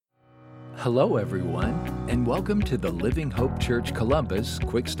Hello, everyone, and welcome to the Living Hope Church Columbus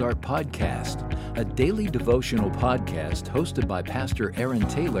Quick Start Podcast, a daily devotional podcast hosted by Pastor Aaron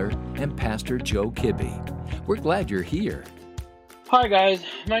Taylor and Pastor Joe Kibbe. We're glad you're here. Hi guys,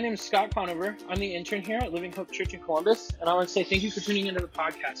 my name is Scott Conover. I'm the intern here at Living Hope Church in Columbus, and I want to say thank you for tuning into the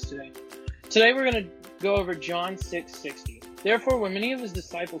podcast today. Today we're going to go over John 6:60. Therefore, when many of his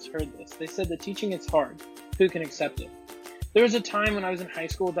disciples heard this, they said, "The teaching is hard. Who can accept it?" There was a time when I was in high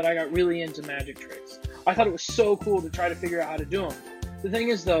school that I got really into magic tricks. I thought it was so cool to try to figure out how to do them. The thing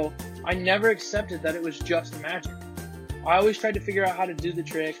is though, I never accepted that it was just magic. I always tried to figure out how to do the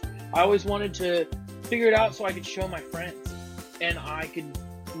trick. I always wanted to figure it out so I could show my friends and I could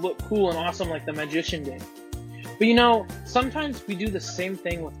look cool and awesome like the magician did. But sometimes we do the same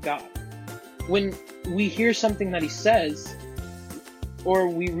thing with God. When we hear something that he says, or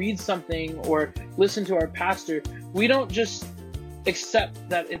we read something or listen to our pastor, we don't just accept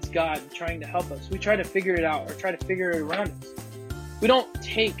that it's God trying to help us. We try to figure it out or try to figure it around us. We don't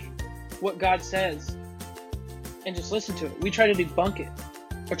take what God says and just listen to it. We try to debunk it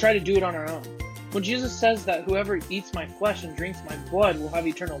or try to do it on our own. When Jesus says that whoever eats my flesh and drinks my blood will have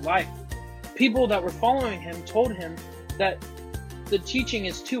eternal life, people that were following him told him that the teaching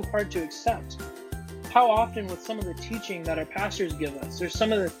is too hard to accept. How often with some of the teaching that our pastors give us, or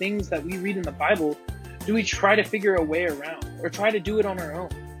some of the things that we read in the Bible, do we try to figure a way around or try to do it on our own?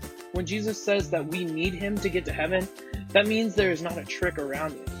 When Jesus says that we need him to get to heaven, that means there is not a trick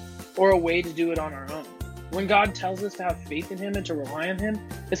around it or a way to do it on our own. When God tells us to have faith in him and to rely on him,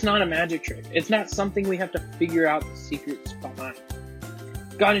 it's not a magic trick. It's not something we have to figure out the secrets behind.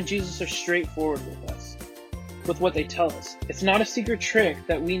 God and Jesus are straightforward with us, with what they tell us. It's not a secret trick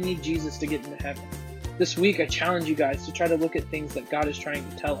that we need Jesus to get into heaven. This week, I challenge you guys to try to look at things that God is trying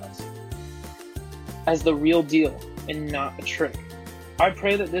to tell us as the real deal and not a trick. I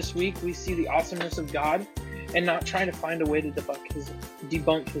pray that this week we see the awesomeness of God and not trying to find a way to debunk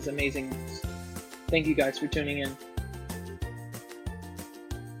his amazingness. Thank you guys for tuning in.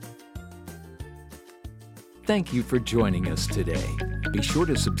 Thank you for joining us today. Be sure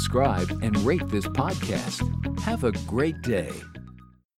to subscribe and rate this podcast. Have a great day.